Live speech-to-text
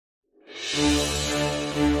Good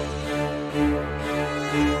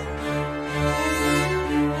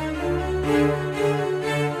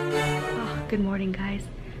morning, guys.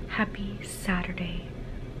 Happy Saturday,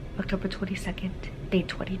 October 22nd, day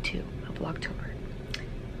 22 of Vlogtober.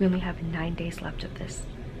 We only have 9 days left of this.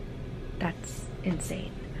 That's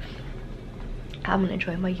insane. I'm gonna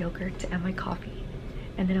enjoy my yogurt and my coffee,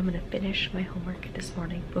 and then I'm gonna finish my homework this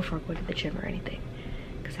morning before going to the gym or anything,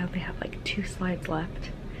 because I only have like 2 slides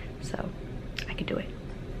left, so I can do it.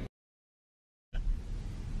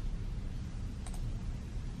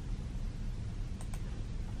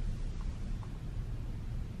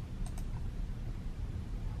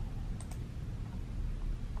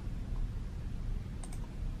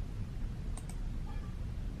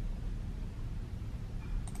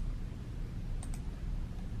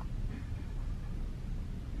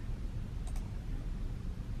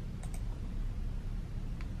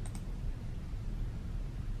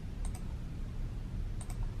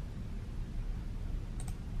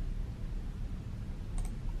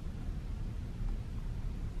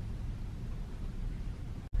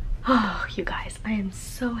 Oh, you guys, I am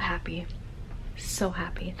so happy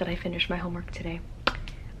that I finished my homework today.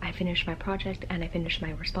 I finished my project and I finished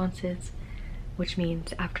my responses, which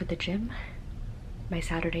means after the gym, my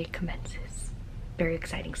Saturday commences. Very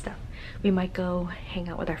exciting stuff. We might go hang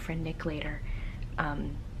out with our friend Nick later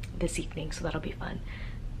this evening, so that'll be fun.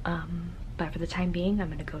 But for the time being,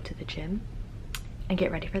 I'm gonna go to the gym and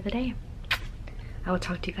get ready for the day. I will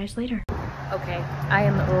talk to you guys later. Okay, I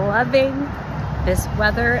am loving this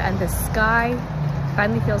weather and the sky.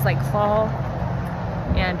 Finally feels like fall,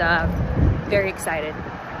 and very excited.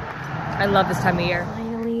 I love this time of year.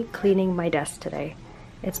 Finally cleaning my desk today.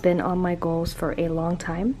 It's been on my goals for a long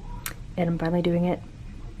time, and I'm finally doing it.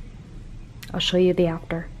 I'll show you the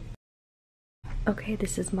after. Okay,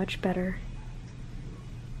 this is much better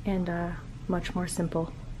and much more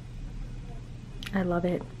simple. I love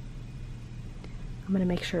it. I'm gonna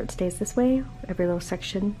make sure it stays this way, every little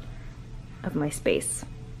section of my space.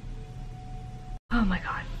 Oh my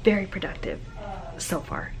god, very productive so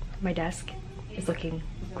far. My desk is looking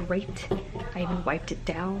great. I even wiped it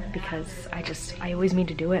down because I always mean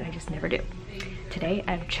to do it, I just never do. Today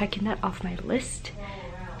I'm checking that off my list,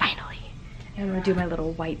 finally. And I'm gonna do my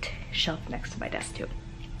little white shelf next to my desk too.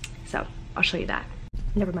 So I'll show you that.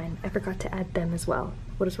 Never mind, I forgot to add them as well.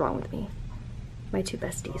 What is wrong with me? My 2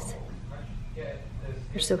 besties.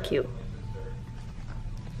 They're so cute.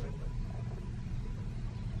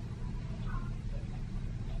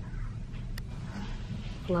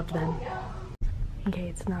 Love them. Okay,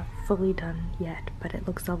 it's not fully done yet, but it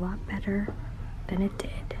looks a lot better than it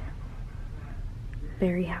did.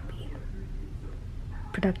 Very happy.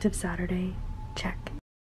 Productive Saturday, check.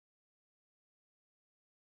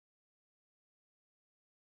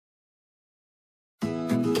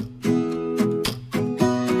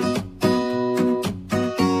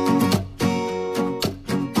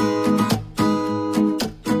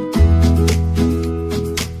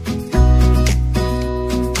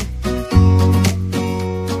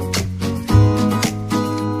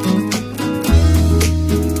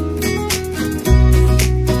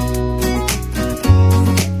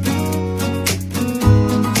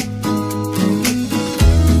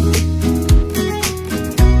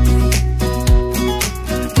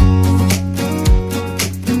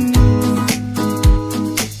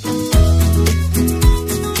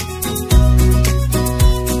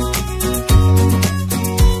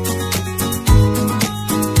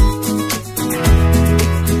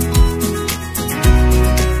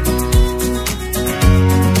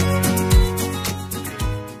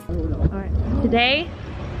 Today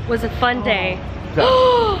was a fun day.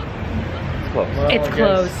 It's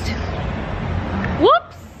closed.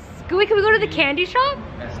 Whoops! Can we go to the candy shop?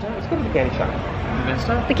 Let's go to the candy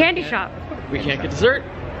shop. The candy shop. We can't get dessert.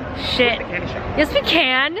 Shit. Yes, we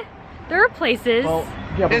can. There are places. Well,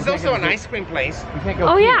 yeah, there's also an ice cream place. We can't go.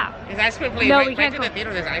 Oh yeah. There's ice cream place. No, right, we can't right go. to the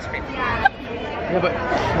theater. There's ice cream. Yeah, but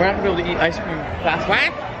we're not gonna be able to eat ice cream fast.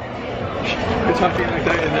 What?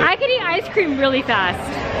 I can eat ice cream really fast,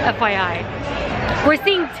 FYI. We're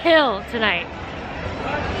seeing Till tonight.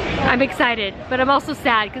 I'm excited, but I'm also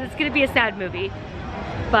sad because it's gonna be a sad movie.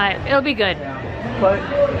 But it'll be good.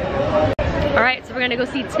 Alright, so we're gonna go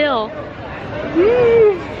see Till.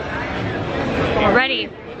 We're ready.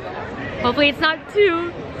 Hopefully it's not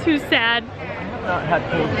too sad.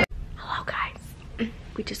 Hello guys.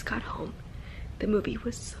 We just got home. The movie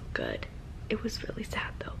was so good. It was really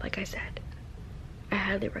sad though, like I said. I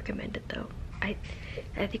highly recommend it though. I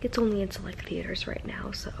think it's only in select theaters right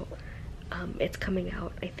now, so it's coming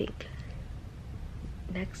out I think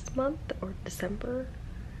next month or December.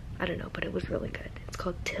 I don't know, but it was really good. It's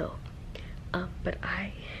called Till. But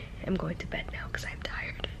I am going to bed now because I'm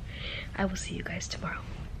tired. I will see you guys tomorrow.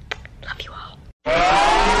 Love you all.